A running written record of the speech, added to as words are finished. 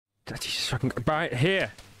Jesus fucking... Right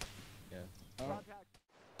here! Yeah. Oh.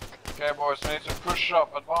 Okay, boys, we need to push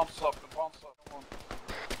up, advance up, come on.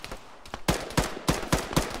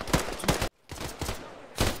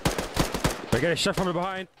 We're getting shot from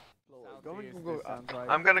behind!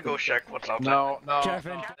 I'm gonna go check what's up. No.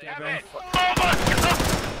 Kevin. Oh my god!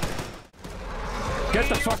 Get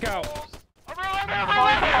the fuck out!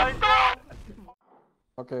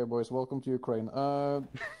 Okay, boys, welcome to Ukraine.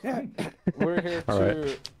 We're here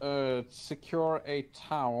to secure a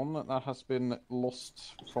town that has been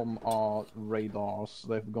lost from our radars.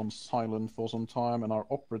 They've gone silent for some time, and our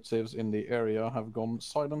operatives in the area have gone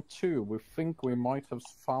silent too. We think we might have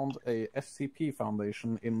found a SCP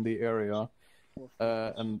foundation in the area.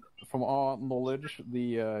 And from our knowledge,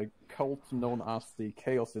 the cult known as the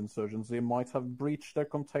Chaos Insurgency might have breached their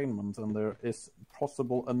containment, and there is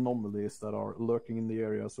possible anomalies that are lurking in the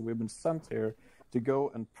area. So we've been sent here to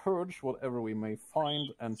go and purge whatever we may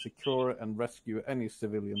find and secure and rescue any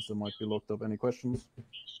civilians that might be locked up. Any questions?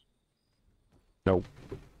 No.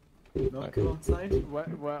 Okay.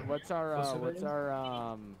 What's our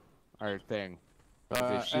thing? Is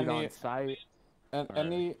it shoot on site? And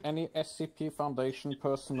any SCP Foundation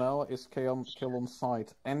personnel is kill on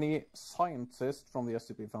site. Any scientist from the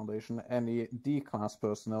SCP Foundation, any D-class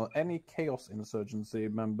personnel, any Chaos Insurgency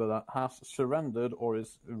member that has surrendered or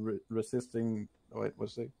is resisting. Oh, wait,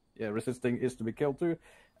 what's it? Yeah, resisting is to be killed too,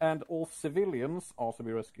 and all civilians are to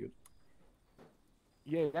be rescued.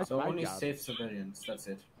 Yeah, that's so my only job. save civilians. That's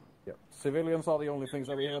it. Yeah, civilians are the only things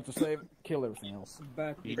that we have to save. Kill everything else.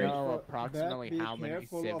 Do you know approximately how many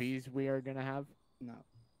civvies we are gonna have? No.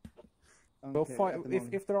 We'll find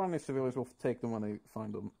if there are any civilians, we'll take them when they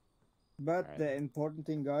find them. But the important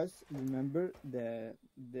thing, guys, remember the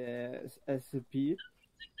SCP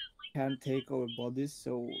can take our bodies,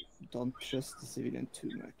 so don't trust the civilian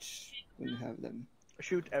too much when you have them.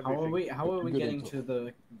 Shoot everything. How are we getting to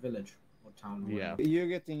the village or town? Yeah. You're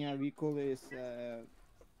getting a recall is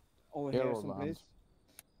over here someplace.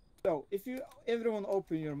 So if everyone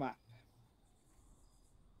open your map.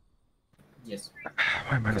 Yes.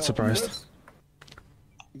 Why am I not surprised? First,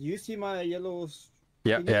 you see my yellow...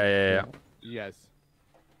 Yeah. Yes.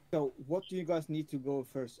 So, what do you guys need to go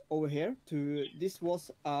first? Over here to... This was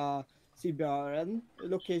a CBRN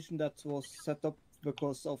location that was set up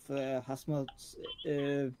because of hazmat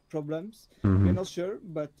problems. We're not sure,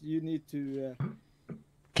 but you need to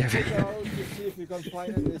check out to see if you can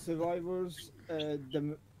find any survivors,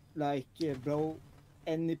 blow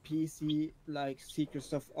any PC secret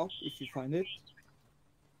stuff up if you find it.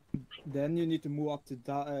 Then you need to move up to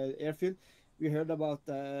the airfield. We heard about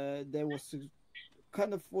there was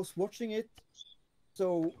was watching it,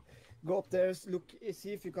 so go up there, look,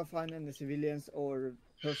 see if you can find any civilians or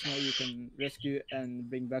personnel you can rescue and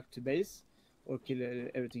bring back to base, or kill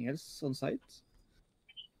everything else on site.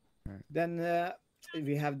 Then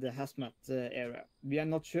we have the hazmat area. We are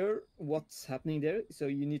not sure what's happening there, so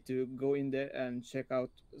you need to go in there and check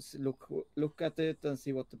out, look at it and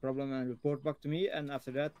see what the problem and report back to me. And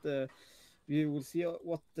after that, we will see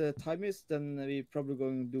what the time is. Then we're probably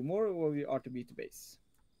going to do more, or we are to be to base.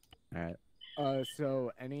 All right.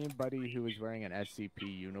 So anybody who is wearing an SCP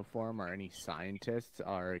uniform or any scientists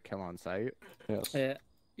are kill on site?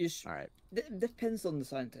 Yes. All right. Depends on the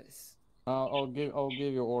scientists. I'll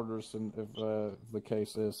give you orders if the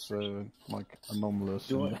case is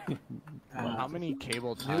anomalous. How many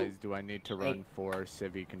cable ties do I need to run for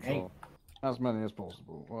civvy control? As many as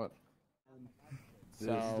possible. What? So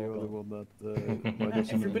the only one that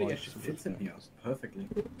everybody actually fits in here perfectly.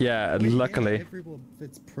 Yeah, luckily. Everyone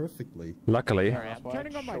fits perfectly. Luckily. Sorry, I'm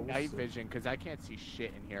turning on my night vision because I can't see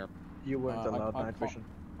shit in here. You weren't allowed night vision.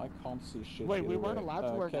 I can't see shit. Wait, we weren't allowed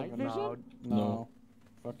to wear night vision? No.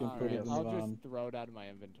 Fucking put it in the I'll van. just throw it out of my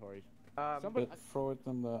inventory. Somebody throw it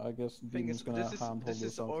in the. I guess Demon's gonna handhold this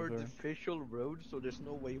is out of there. artificial road, so there's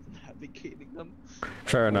no way of navigating them.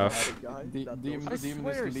 Fair enough. Demon is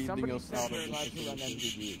leading us out of the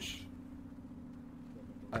situation.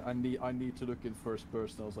 I need to look in first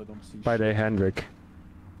person, else I don't see. By day, Hendrik.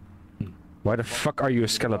 Why the fuck are you a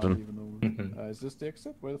skeleton? Is this the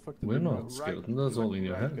exit? Where the fuck did We're not skeleton, that's all in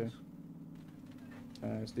your head.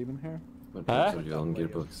 Is Demon here? What drugs are you on,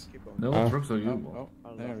 Gearbox? No, what drugs are you on?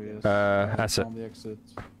 There he is. Acid. On the exit.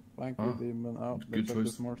 Thank you, Demon. Out. Good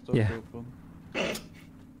choice. More stuff open.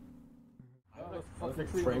 Perfect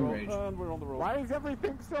frame rate. We're on the road. Why is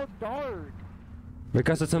everything so dark?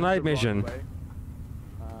 Because it's a night mission.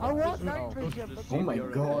 I want night vision. Oh my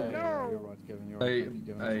god. You're right, Kevin.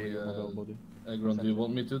 You're right. Agron, do you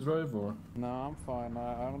want me to drive or? No, I'm fine.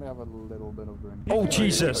 I only have a little bit of drink. Oh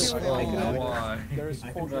Jesus! Why? There's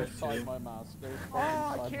fog inside my mask. There's fog Oh,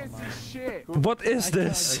 I inside can't my see mask. shit. What is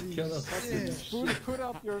this? I cannot see. Put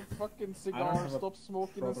up your fucking cigar. have a Stop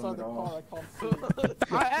smoking inside the problem at car.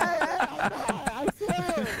 I can't see. I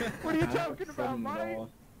swear. What are you talking about, Mike?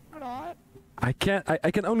 I'm not. I can't.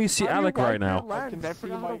 I can only see How do you Alec wipe right your now. lens? I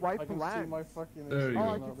forgot how to wipe the see lens. my fucking. There you Oh, go.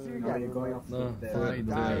 I can see you No, guys. you're going off No, there. right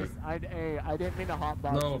Guys, there. I didn't mean to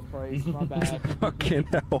hotbox No. this place. My bad. Fucking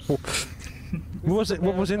hell! What was it?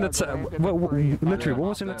 What was in that? Literally, what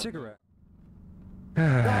was in that cigarette? Guys,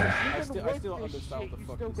 I even still with this understand shit, the you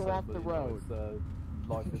fucking still go off the road.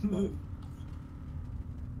 Life is life.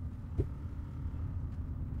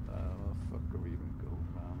 Fuck, are we even go,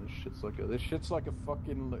 man? This shit's like a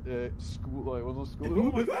fucking school. Like, was a school?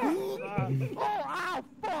 Oh my god! Oh, ow,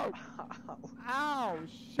 fuck! Ow,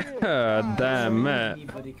 shit! God damn it!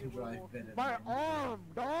 Anybody can drive better. My arm,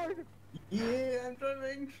 dog! Yeah, I'm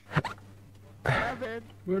driving. Kevin!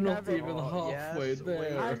 We're not Kevin. even halfway Yes,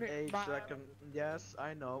 there. I'm- wait my- a second. Yes,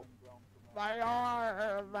 I know. My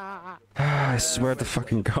arm! I swear to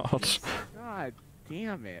fucking God. God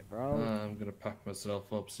damn it, bro. I'm gonna pack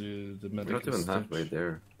myself up so the We're medic not can even stitch. halfway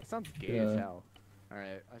there. That sounds gay as Yeah. hell.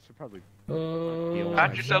 Alright, I should probably...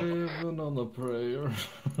 Patch yourself. Living on a prayer.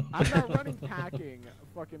 I'm not running packing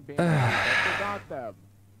fucking bandages. I forgot them.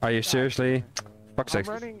 Are you seriously? Fuck's I'm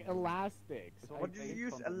sake. running elastics. What do you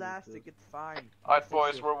use elastic? It's fine. Alright,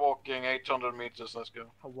 boys, we're walking 800 meters. Let's go.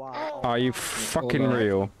 Wow. Are you fucking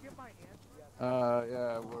real?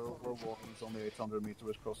 Yeah, we're walking. It's only 800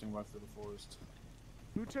 meters crossing right through the forest.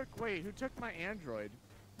 Who took my Android?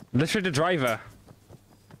 Literally the driver.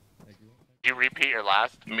 You repeat your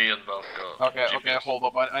last? Me and Valka. Okay, okay, hold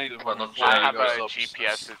up. I need to Well, not I have a guys up.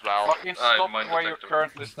 GPS as well. Fucking I stop mind where you're detector.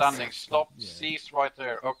 currently standing. Stop, cease right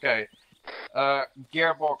there. Okay.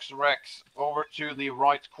 Gearbox Rex, over to the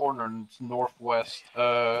right corner, northwest.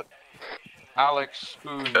 Alex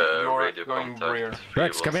Spoon, you're radio going contact. rear.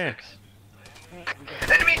 Rex, come here.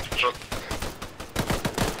 Enemy!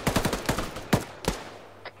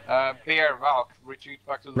 Bear, Valk, retreat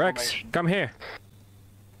back to the Rex, formation. come here.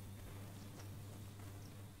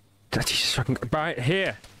 Jesus fucking. Right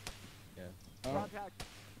here. Contact.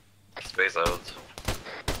 Space out.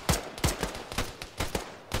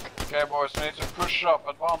 Okay, boys, we need to push up,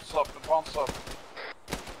 advance up, advance up.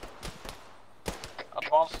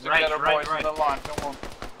 Advance together, boys, in the line, come on.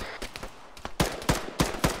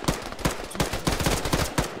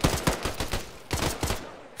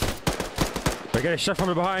 We're getting shot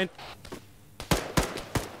from behind.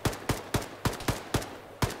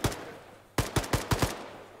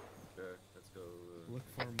 Let's go. Look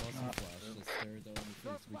for muzzle flash. That's the only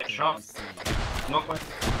place we Shot. can see. No point.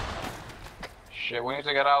 Shit, we need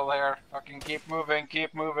to get out of there. Fucking keep moving,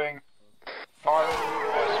 keep moving. Far,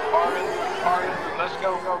 boys, far in, far in. Let's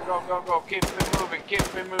go, go, go, go, go. Keep it moving, keep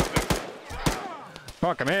it moving.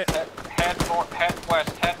 Fuck, I'm hit. Head north, head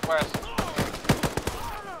west, head west.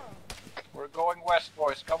 We're going west,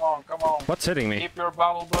 boys. Come on, come on. What's hitting me? Keep your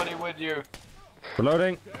battle buddy with you.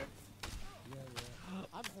 Reloading.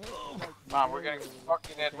 Man, we're getting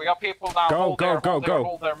fucking hit. We got people down. Go, hold go, there, go, hold there, go.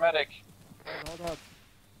 hold there, medic. Hold up.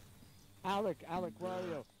 Alec, where are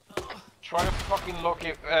you? Try to fucking look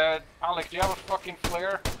if, Alec, do you have a fucking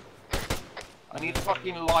flare? I need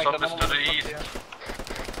fucking light. Something's I don't to wanna the fuck east. you.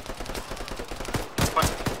 Fuck.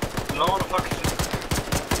 No, the fuck.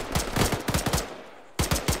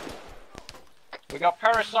 We got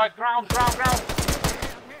parasite, ground, ground, ground.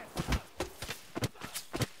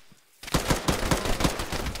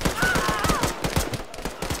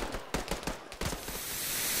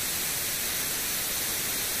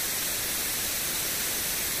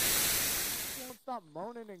 Don't stop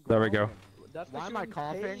moaning and There we go. groaning. That's Why am because I you're in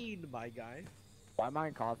coughing? pain, my guy. Why am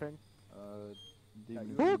I coughing?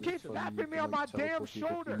 Who keeps tapping me on my damn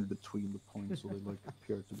shoulder? In between the points, so they like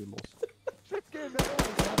appear to be lost. Shit's getting annoying.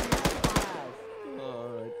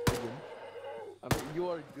 Alright, I mean, you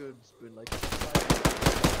are good, Spoon. Like,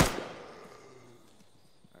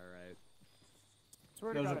 Alright.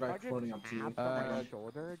 Swear to Those God, are if I back get floating up to you. tapped on my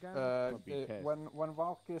shoulder again, I'll be pissed. When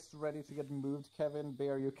Valk is ready to get moved, Kevin,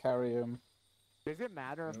 Bear, you carry him. Does it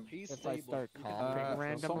matter He's if I stable. start You can coughing Somebody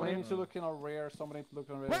randomly? needs to look in our rear. Somebody needs to look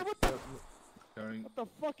in our rear. Wait, what the? Carrying. What the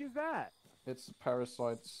fuck is that? It's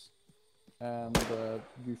parasites and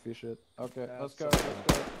goofy shit. Okay, Yeah, let's go. so-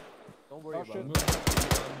 Let's go. Don't worry Oh, about shit. it.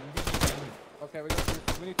 Okay, we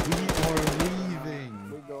need to. We are leaving.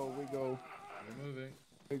 We go. We're moving.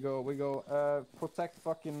 We go. Protect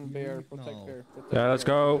fucking Bear. Protect No. Bear. Protect Yeah, let's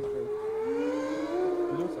Bear, go.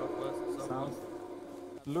 protect Bear. Southwest, southwest.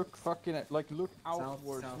 Look fucking like look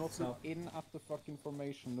outwards, south, not south. look in at the fucking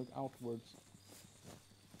formation. Look outwards.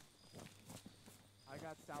 I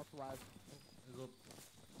got southwest.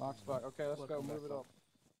 Mark's back. Okay, let's go. Move it up.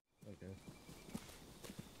 Okay.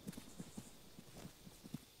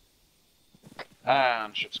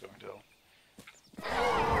 And shit's going to hell.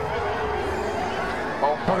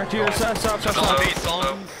 Pocket to your south.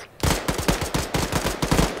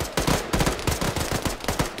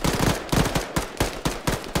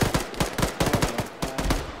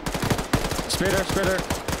 Spitter.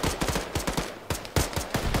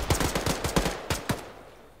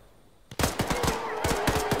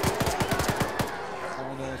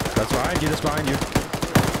 That's behind you.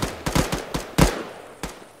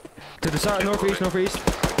 To the side, northeast. Keep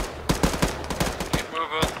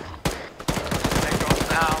moving. It goes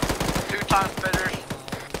down. 2 times bitters.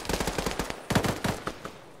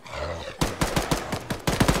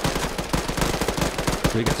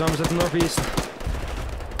 We get zombies at the northeast.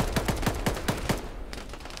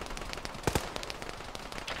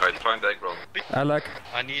 Try to find that ground. Alec.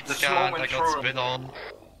 I need the scan, I got spit on.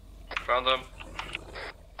 Found them.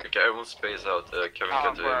 Okay, everyone space out. Kevin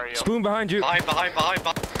can do it. Spoon behind you. Behind.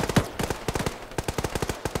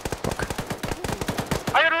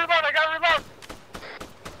 I got a remote!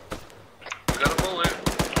 We got a bullet.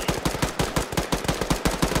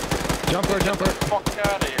 Jumper. Get the fuck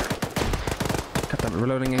out of here. Got them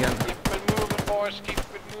reloading again. Keep it moving, boys. Keep it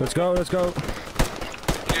moving. Let's go. Keep moving.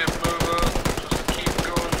 Just keep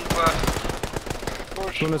going back.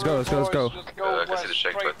 Push Let's go. through, boys. Just go I can west, see the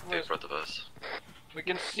checkpoint straight in west. front of us. We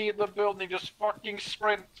can see the building. Just fucking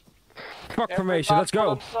sprint. Fuck formation. Let's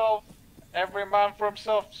go. Every man for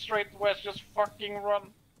himself. Straight west. Just fucking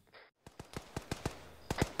run.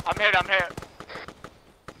 I'm hit.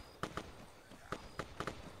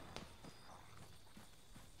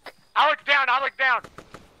 Alec down.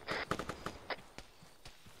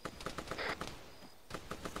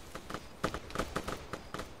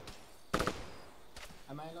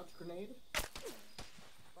 Am I allowed to grenade?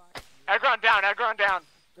 Aggron down.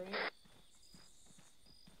 Grenade?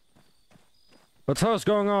 What the hell's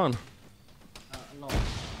going on? No. I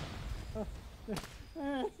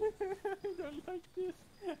don't like this.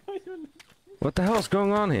 What the hell's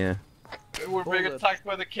going on here? We're being attacked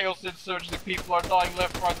by the Chaos Insurgency. People are dying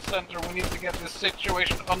left, right, center. We need to get this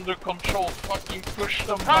situation under control. Fucking push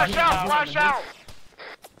them. Flash out!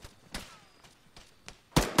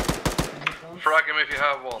 Frag him if you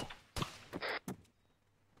have one.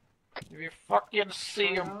 If you fucking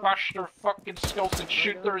see them, bash their fucking skulls and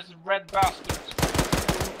shoot those red bastards.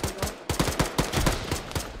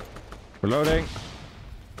 Reloading.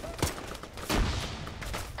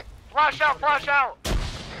 Flash out!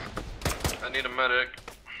 I need a medic.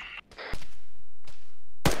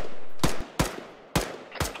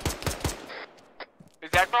 Is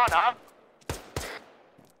that gone, huh?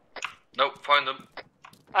 Nope, find them.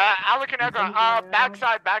 Alec and Eggron,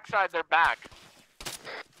 backside, they're back.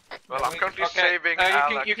 Well, I'm currently saving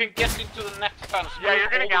Alec. You can get into the next fence. Yeah, you're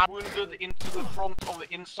getting out. Wounded into the front of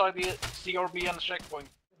the inside the CRBN checkpoint.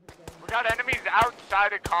 We got enemies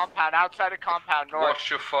outside of compound, north. Watch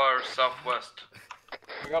your fire, southwest.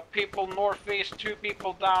 We got people northeast, 2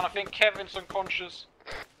 people down. I think Kevin's unconscious.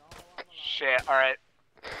 Shit, alright.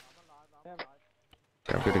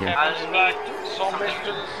 I'm good again. Kevin's right. Zombies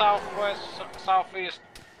to the southwest, southeast.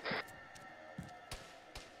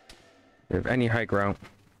 We have any high ground.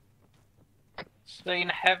 Stay in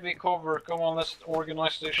heavy cover. Come on, let's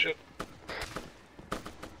organize this shit.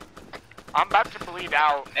 I'm about to bleed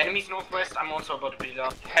out. Enemies northwest, I'm also about to bleed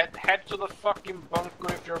out. Head to the fucking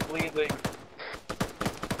bunker if you're bleeding.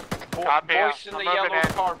 Copy, Boys in the I'm yellow moving in.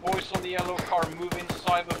 car, boys on the yellow car, move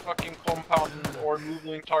inside the fucking compound or move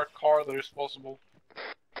the entire car there is possible.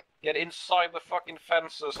 Get inside the fucking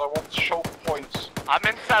fences, I want choke points. I'm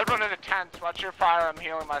inside one of the tents. Watch your fire, I'm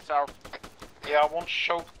healing myself. Yeah, I want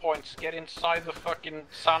choke points. Get inside the fucking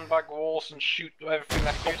sandbag walls and shoot everything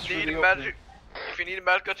that comes through the opening. If you need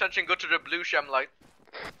medical attention, go to the blue sham light.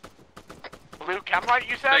 Blue chem light,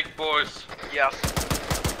 you said? Big boys. Yes.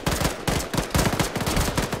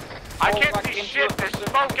 I can't see shit, there's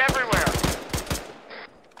smoke everywhere.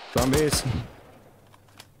 Zombies.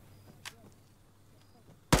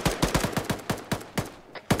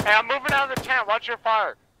 Hey, I'm moving out of the tent, watch your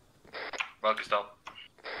fire. Mark is down.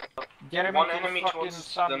 Get him One into enemy the fucking towards the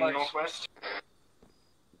sandbags. northwest.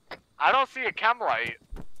 I don't see a chem light.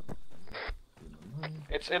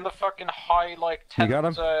 It's in the fucking high, like, You tent got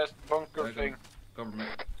him? bunker thing. Cover me.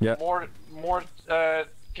 Yeah. More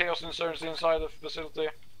chaos insurgency inside the facility.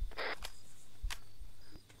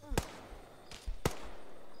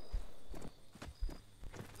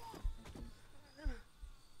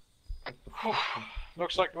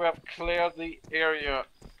 Looks like we have cleared the area.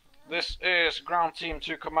 This is ground team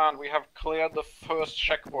to command. We have cleared the first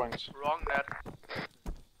checkpoint. Wrong net.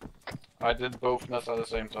 I did both nets at the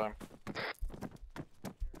same time.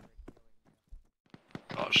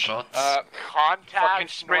 Oh, shots. Fucking Contact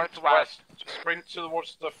sprint northwest. west. Sprint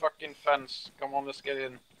towards the fucking fence. Come on, let's get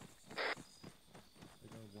in.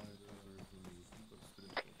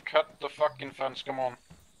 Cut the fucking fence, come on.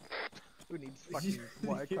 Who needs fucking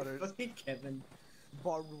wire cutters? Fucking Kevin.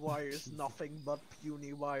 Barbed wire is nothing but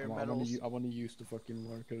puny wire metals. I wanna use the fucking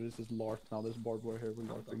wire cutter. This is LARP now. There's barbed wire here with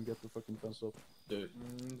LARP. We can get the fucking fence up. Dude.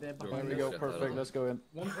 They're There behind we us. go, perfect. Let's go in.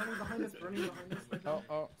 One's running behind us, running behind us. Right now.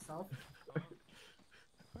 Oh. South.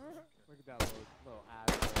 Look at that little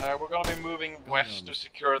ass. We're gonna be moving west to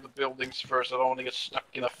secure the buildings first. I don't want to get stuck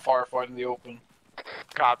in a firefight in the open.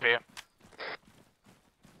 Copy.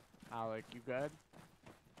 Alec, you good?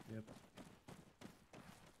 Yep.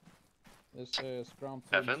 This is ground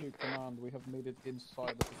team Evan? to command. We have made it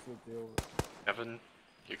inside the facility. Over. Evan,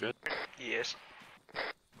 you good? Yes.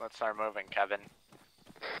 Let's start moving, Kevin.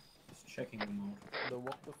 Just checking them out. The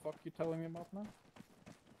what the fuck you telling me about now?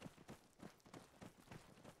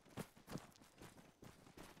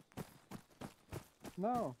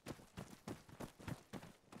 No.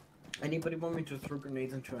 Anybody want me to throw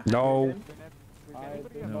grenades into a No. again?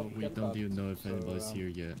 No, we don't even know if anybody's here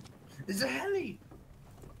yet. There's a heli!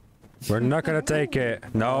 We're not gonna take it.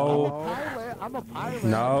 No. I'm a pilot.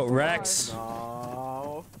 No, Rex.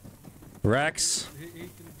 No. Rex. He can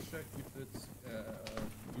check if it's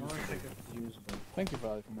Usable. Thank you for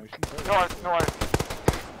that information. North.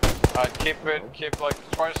 Keep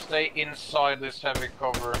like, try to stay inside this heavy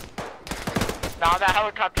cover. Now that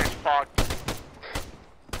helicopter's fucked.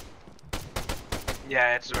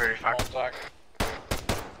 Yeah, it's very fucked. Contact.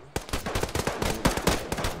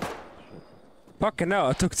 Fucking hell,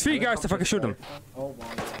 it took 3 guys to fucking shoot him. Oh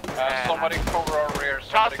wow. Somebody cover our rear.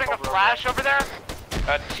 Somebody Tossing a cover our flash over there?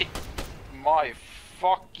 rear. My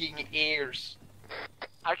fucking ears.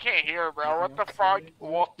 I can't hear, bro. What the fuck?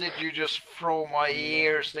 What did you just throw my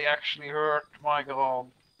ears? They actually hurt. My god.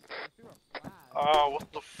 Oh,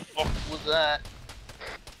 what the fuck was that?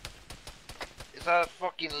 Is that a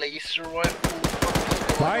fucking laser rifle?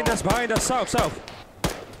 Behind us, south.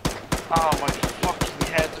 Oh, my fucking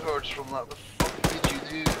head hurts from that. What the fuck did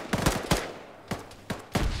you do?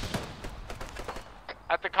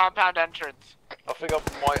 At the compound entrance. I think I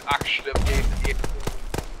might actually have gave it.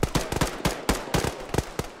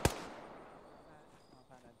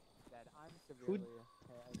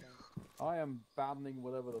 I am banning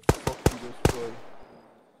whatever the fuck you destroy.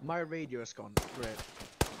 My radio is gone. Great.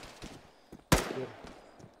 Good.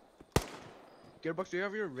 Gearbox, do you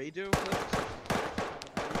have your radio?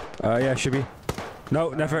 Yeah, should be. No,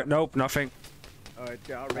 never. Nope, nothing. Alright,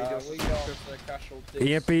 yeah, our radio We got the casualties.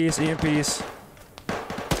 EMPs.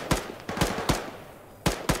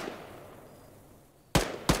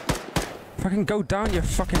 Fucking go down, you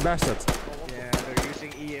fucking bastard. Yeah, they're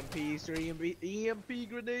using EMPs or EMP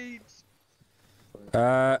grenades.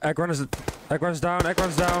 Egg runners down.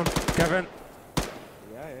 Kevin.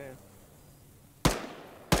 Yeah.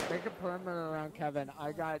 Make a perimeter around Kevin.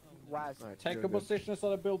 I got west. Right, Take a position inside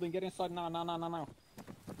the building. Get inside now.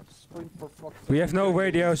 Sprint for fuck's sake. We have no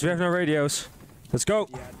radios. Let's go.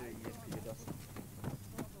 Yeah, the EMP does.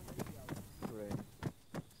 Great.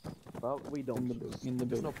 Well, we don't. In the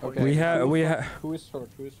building. no point. Okay. We have. Who is hurt?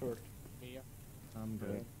 Me. I'm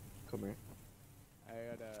good. Come here. I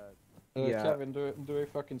got a. Yeah. Kevin, do a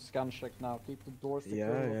fucking scan check now. Keep the doors secure.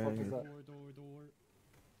 Yeah, What the fuck is yeah. that?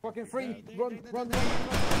 Fucking free! Run!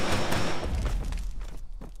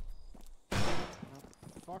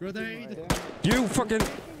 Grenade! You fucking.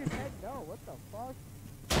 No, what the fuck?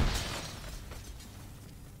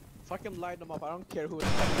 Fucking line them up. I don't care who it's.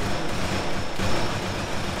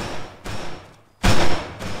 I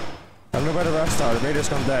don't know where the rest are. The radio's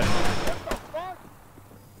gone dead.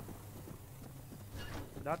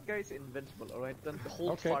 That guy's invincible, alright? Then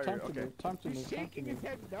hold Okay, fire. time to Okay. move. Time to He's move. shaking his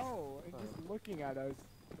head no and just looking at us.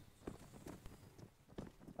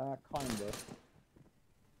 Kinda.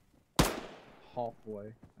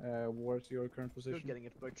 Halfway. Where's your current You're position? getting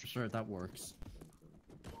it, Butch. Sure, that works.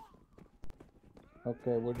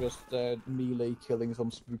 Okay, we're just melee killing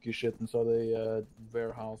some spooky shit inside a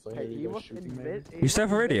warehouse. I hear Hey, he you guys was shooting maybe. You still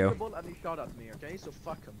have a radio? invincible and he shot at me, okay? So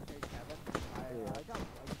fuck him. Hey Kevin, I got.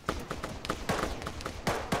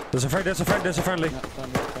 There's a friendly. No,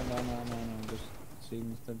 just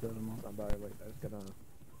seeing the dead amount. Stand by, wait, I just gotta...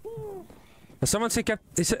 Has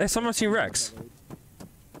someone seen Rex?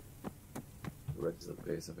 Rex at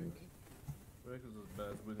base, I think.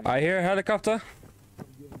 I hear a helicopter.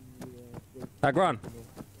 Agron.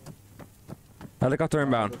 Helicopter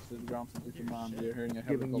inbound.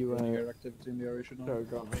 Giving you air activity in the area.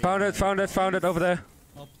 Found it over there.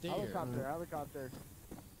 Up there. Helicopter.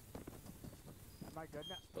 Am I good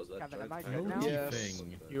now? Kevin, am I good now? Yes.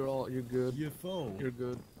 You're good. UFO. You're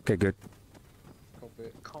good. Okay, good.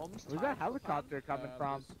 Where's that helicopter coming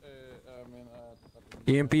from?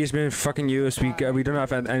 EMP has been fucking used. We don't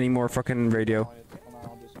have any more fucking radio.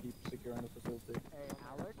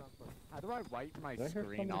 How do I wipe my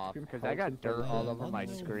screen off? Because I got dirt all over my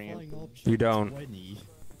screen. You don't.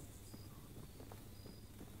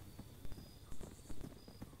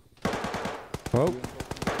 Whoa.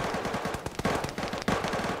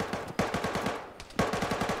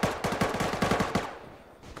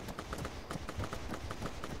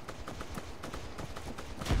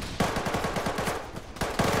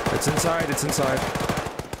 It's inside, it's inside.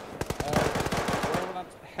 Wherever that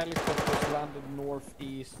helicopter's landed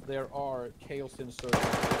northeast, there are chaos insurgents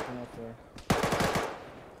looking out there.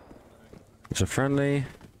 It's a friendly.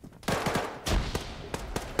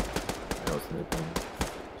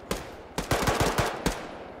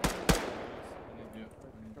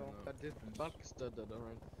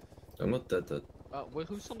 I'm not dead. Well,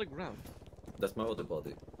 who's on the ground? That's my other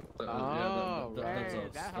body. That's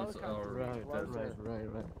our...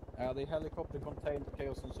 Right. The helicopter contained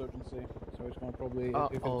chaos insurgency, so it's gonna probably,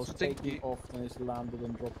 if it's Stinky. taking off, then it's landed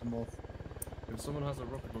and dropped them off. If someone has a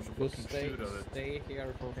rocket launcher, Just fucking stay, shoot at it. stay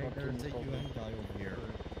here for Hey, fucking take you and guy over here.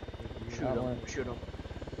 Shoot him.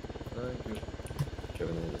 Thank you.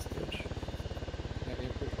 Kevin in the stage.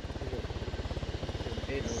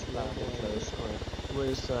 It's landed close.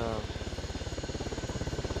 Where's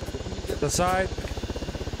The side.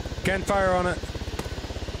 Can't fire on it.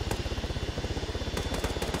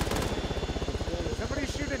 Somebody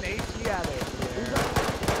shoot an AC at it.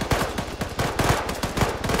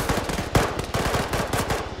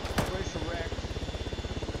 Where's the wreck?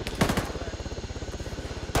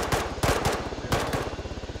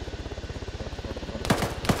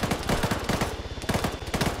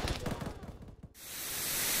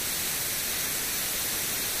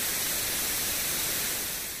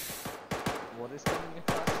 What is coming as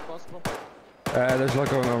fast as possible? There's a lot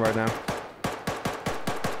going on right now.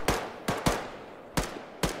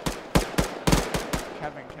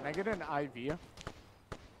 Kevin, can I get an IV?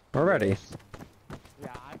 Already?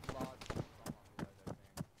 Yeah, I've lost some of it, I think.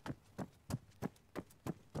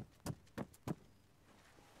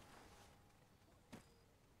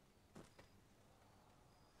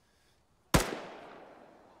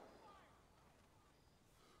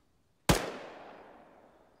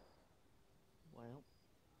 Well.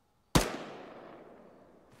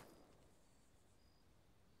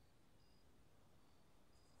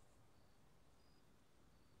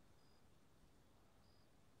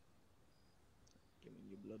 Give me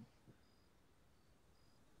your blood.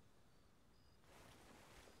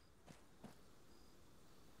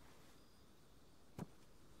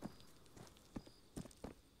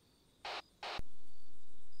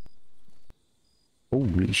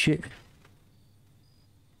 Holy shit.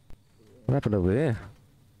 What happened over there?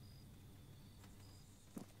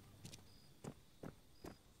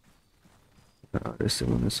 No, there's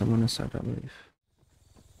someone inside, I believe.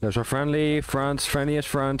 There's our friendly, friendly is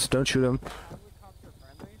front, don't shoot him.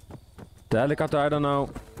 The helicopter, I don't know,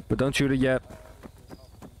 but don't shoot it yet.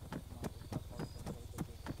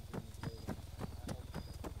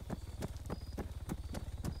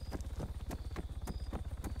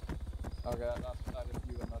 Okay, that is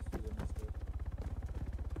you and that's you and that's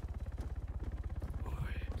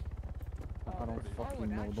I don't fucking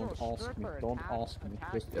know, don't ask me,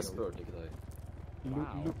 just Yes, verdict.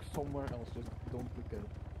 look somewhere else, just don't look at it.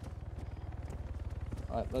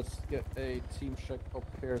 Alright, let's get a team check up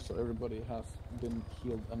here so everybody has been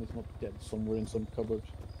healed and is not dead somewhere in some cupboard.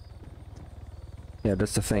 Yeah,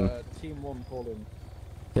 that's the thing. Team 1 call in.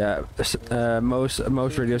 Yeah, most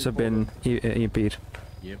radios have been EMP'd.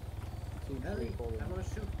 Yep. Team 3 call in.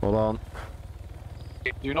 Hold on.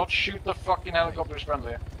 Do not shoot the fucking helicopters,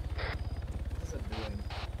 friendly.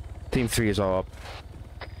 Team 3 is all up.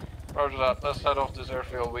 Roger that, let's head off this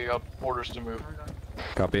airfield, we got orders to move.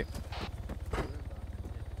 Copy.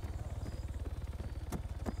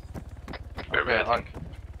 Where we heading?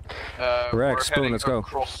 Rex, we're heading let's go.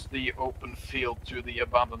 across the open field to the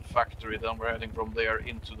abandoned factory, then we're heading from there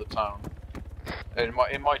into the town. It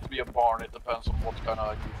might be a barn, it depends on what kind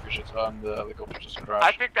of goofish it's and the helicopter just crashed.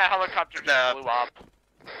 I think that helicopter just blew up.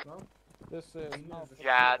 This is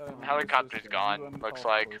Yeah, helicopter's gone, looks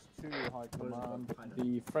like. To high command.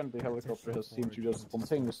 The friendly helicopter has seemed to just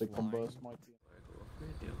spontaneously combust. Might be.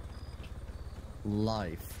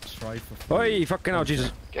 life. Try for free. Oi, fucking hell,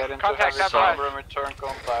 Jesus. Get into Contact, heavy stand cover and return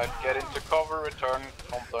contact. Get into cover, return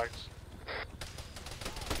contacts.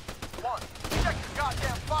 One, check the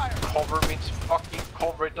goddamn fire. Cover means fucking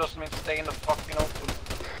cover, it doesn't mean stay in the fucking open.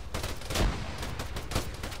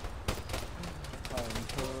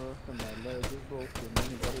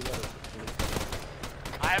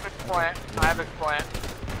 I have it plant. I have it plant.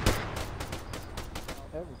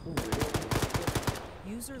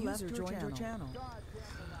 User left your channel.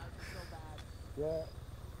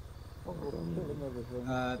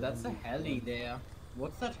 That's a heli there.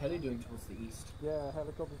 What's that heli doing towards the east? Yeah,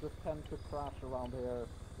 helicopters just tend to crash around here.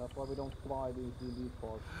 That's why we don't fly these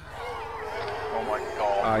parts. Oh my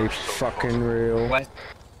god. Are you fucking real? West.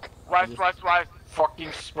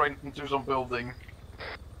 Fucking sprint into some building.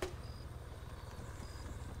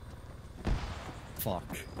 Fuck.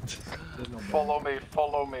 Follow me.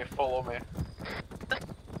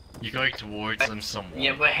 You're going towards them somewhere.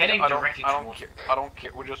 Yeah, we're heading directly towards them. I don't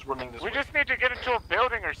care, we're just running this way. We just need to get into a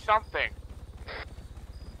building or something.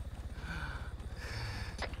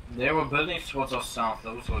 There were buildings towards our south,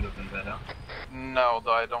 those would have been better. No,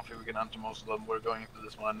 I don't think we can enter most of them. We're going into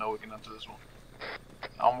this one, I know we can enter this one.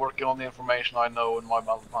 I'm working on the information I know, and my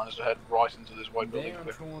battle plan is to head right into this white building.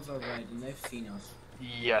 They are towards our right, and they've seen us.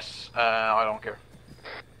 Yes, I don't care.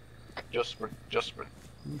 Just sprint.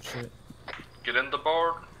 Oh, shit. Get in the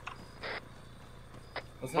board.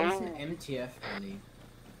 Was that an MTF heli?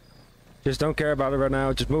 Just don't care about it right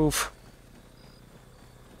now, just move.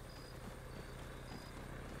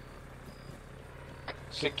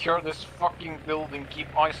 Secure this fucking building,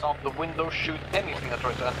 keep eyes out the window, shoot anything that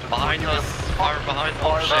tries to enter. Behind us, fire behind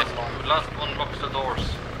us. Shit. Last one locks the doors.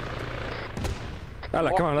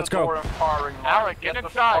 Alec, come on, let's go. Alec, get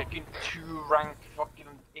inside. Fucking 2-rank fucking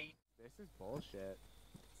 8. This is bullshit.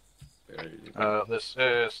 This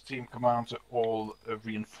is team command to all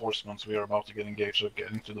reinforcements. We are about to get engaged, so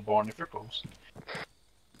get into the barn if you're close.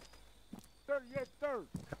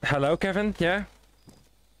 Hello, Kevin? Yeah?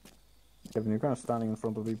 Kevin, you're kind of standing in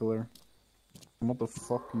front of people there. What the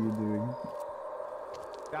fuck are you doing?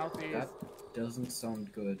 Southeast. That doesn't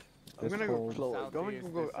sound good. I'm gonna go close.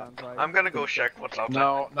 I'm gonna go check what's up.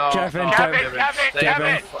 No. Kevin.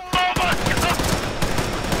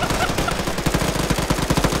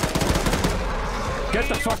 Get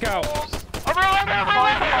the fuck out! Find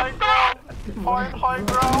high ground! Find high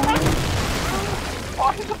ground!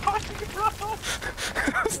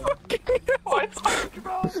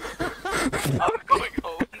 I'm going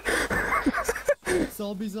home.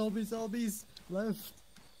 Zombies. Left.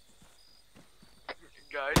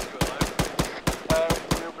 Guys, we're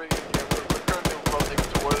currently running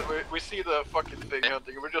towards. We see the fucking thing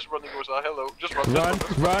hunting. We're just running towards our hello. Just run.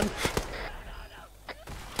 Run!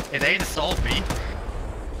 It ain't a zombie.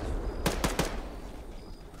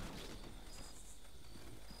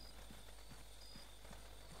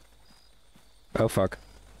 Oh fuck.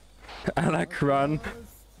 Alec, run.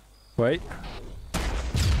 Wait.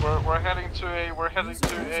 We're heading to a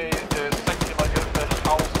second, like a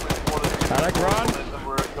house with more than Alec, run! And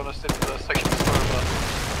we're gonna sit in the second story.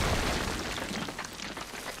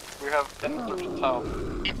 We have entered the town.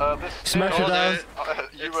 This Smash it down.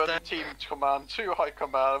 You were the team command, 2 high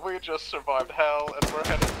command. We just survived hell, and we're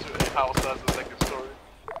heading to a house that's the second story.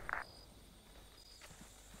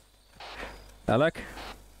 Alec?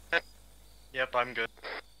 Yep, I'm good.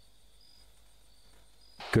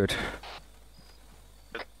 Good.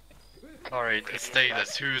 Alright,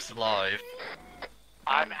 status, who's alive?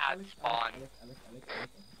 I'm at spawn.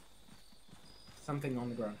 Something on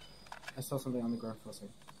the ground. I saw something on the ground for a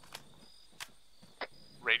second.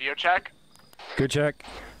 Radio check. Good check.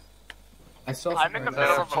 I'm in the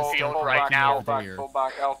middle of a field right now. Fall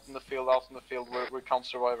back, out in the field. We can't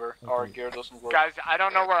survive her. Our gear doesn't work. Guys, I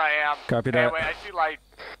don't know where I am. Copy that. Wait, I see light.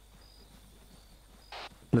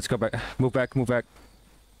 Let's go back. Move back.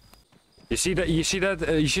 You see that? You see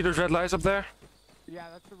those red lights up there? Yeah,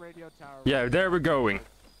 that's the radio tower. Yeah, there we're going.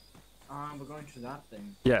 We're going to that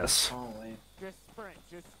thing. Yes. Far away. Just sprint.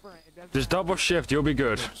 It doesn't Just double shift, you'll be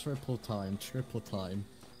good. Triple time.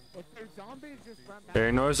 If there's zombies, just run past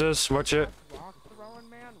Hearing noises, watch it. rock throwing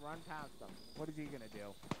man, run past them. What is he gonna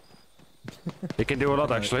do? He can do a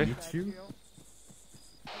lot actually. You?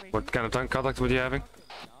 What kind of tongue contact were you having?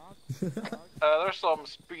 There's some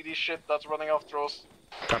speedy shit that's running after us.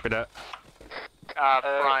 Copy that.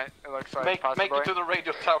 Front, it looks like Make it to the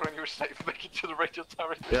radio tower and you're safe. Make it to the radio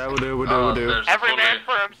tower. Yeah, we'll do. Every man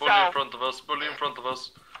for himself. Bully in front of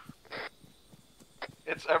us.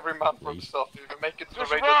 It's every man for himself. If you make it to the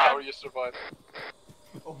radio tower, you survive.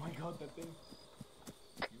 Oh my god, that thing.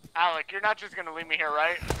 Alec, you're not just gonna leave me here,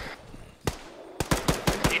 right?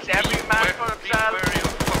 It's every man for himself.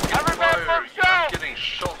 Every man for himself. I'm getting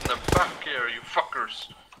shot in the back here, you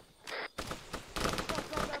fuckers.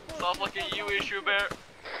 Sounds like a you issue, Bear.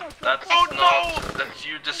 That's that's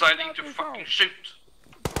you deciding to fucking shoot.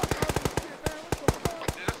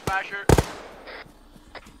 This is Smasher.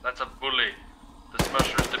 That's a bully. The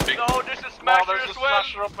Smasher is the big. No, this is Smasher. There's a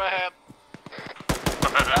Smasher up ahead.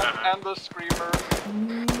 and the Screamer.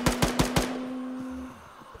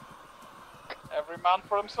 Every man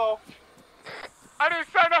for himself. I didn't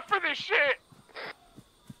sign up for this shit.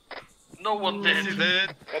 No one did.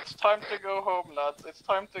 It's time to go home, lads. It's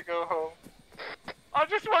time to go home. I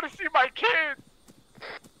just want to see my kid.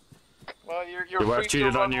 Well, you're Your wife free to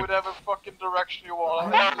cheated on run you. whatever fucking direction you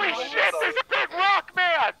want. Holy shit, there's a big rock,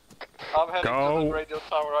 man! I'm heading to Go. the radio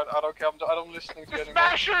tower. I don't care. I'm listening to you The anymore.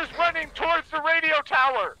 Smasher's running towards the radio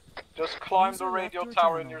tower. Just climb the radio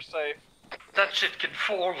tower and you're safe. That shit can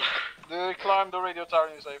fall. Climb the radio tower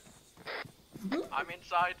and you're safe. I'm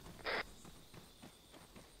inside.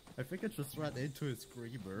 I think I just ran into a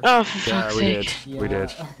screamer. Oh, for Yeah, fuck's we sake. did. We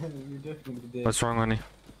did. You definitely did. What's wrong, honey?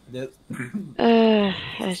 I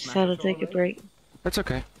just had to take a break. That's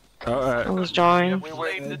okay. I was drawing. We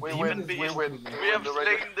win. We win. We win. We have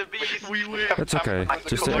slain the beast. We win. That's okay.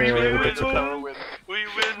 Just we win.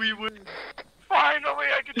 We win. Finally,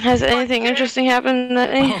 I can. Has anything interesting happened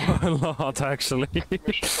that day? A lot, actually.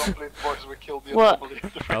 Mission complete, boys. We killed the What? anomaly.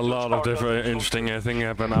 A lot of different interesting things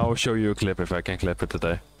happen. I will show you a clip if I can clip it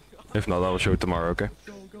today. If not, I will show it tomorrow, okay?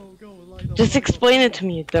 Just explain it to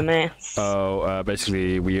me, dumbass. Oh,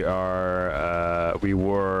 basically we were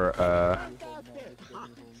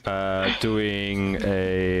doing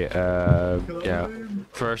a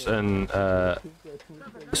first an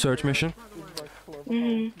search mission.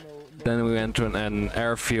 Then we went to an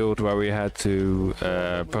airfield where we had to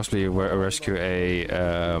possibly rescue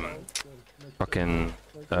a fucking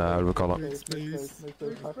how do we call it?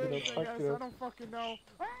 I don't fucking know.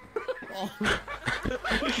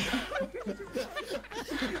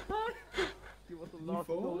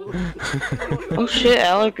 Oh shit,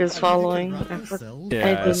 Alec is following.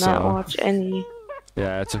 Yeah, I did not watch any.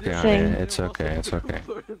 Yeah, it's okay, honey. It's okay. It's okay.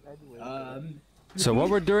 So what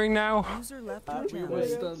we're doing now?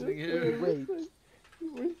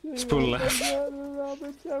 Spoon left.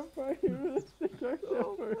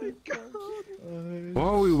 What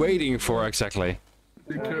are we waiting for exactly?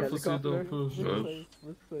 Be careful so you don't push up.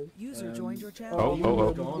 User joined your channel.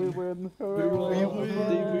 Oh.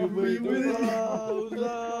 We win.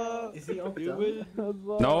 Is he up?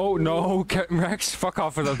 No, Rex, fuck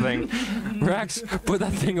off with that thing. Rex, put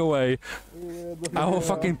that thing away. I will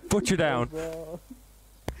fucking put you down.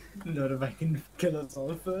 Not if I can kill us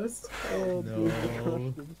all first. No.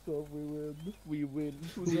 We win.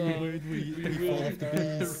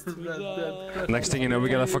 Next thing you know, we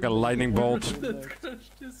get a fucking lightning bolt.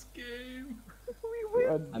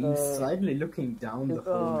 I'm slightly looking down the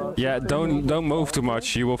hole. Yeah, don't move too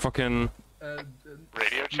much. You will fucking.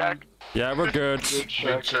 Radio check. Yeah, we're good.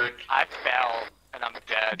 Check. I fell and I'm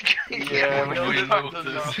dead. Yeah, we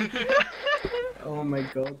noticed. Oh my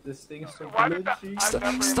god, this thing is so Why did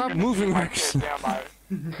glitchy. Stop moving, Rex. No,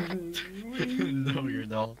 you're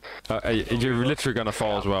not. You're literally gonna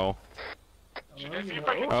fall as well. If you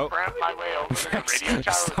fucking Oh. scram my way over to the radio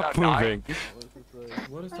tower Stop without moving.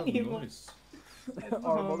 What is that noise?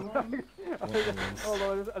 Arma. Hold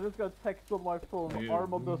on, I just got a text on my phone.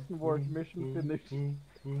 Arma doesn't work. Mission finished.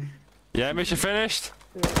 Yeah, mission finished.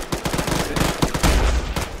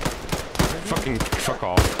 Fucking fuck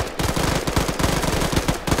off.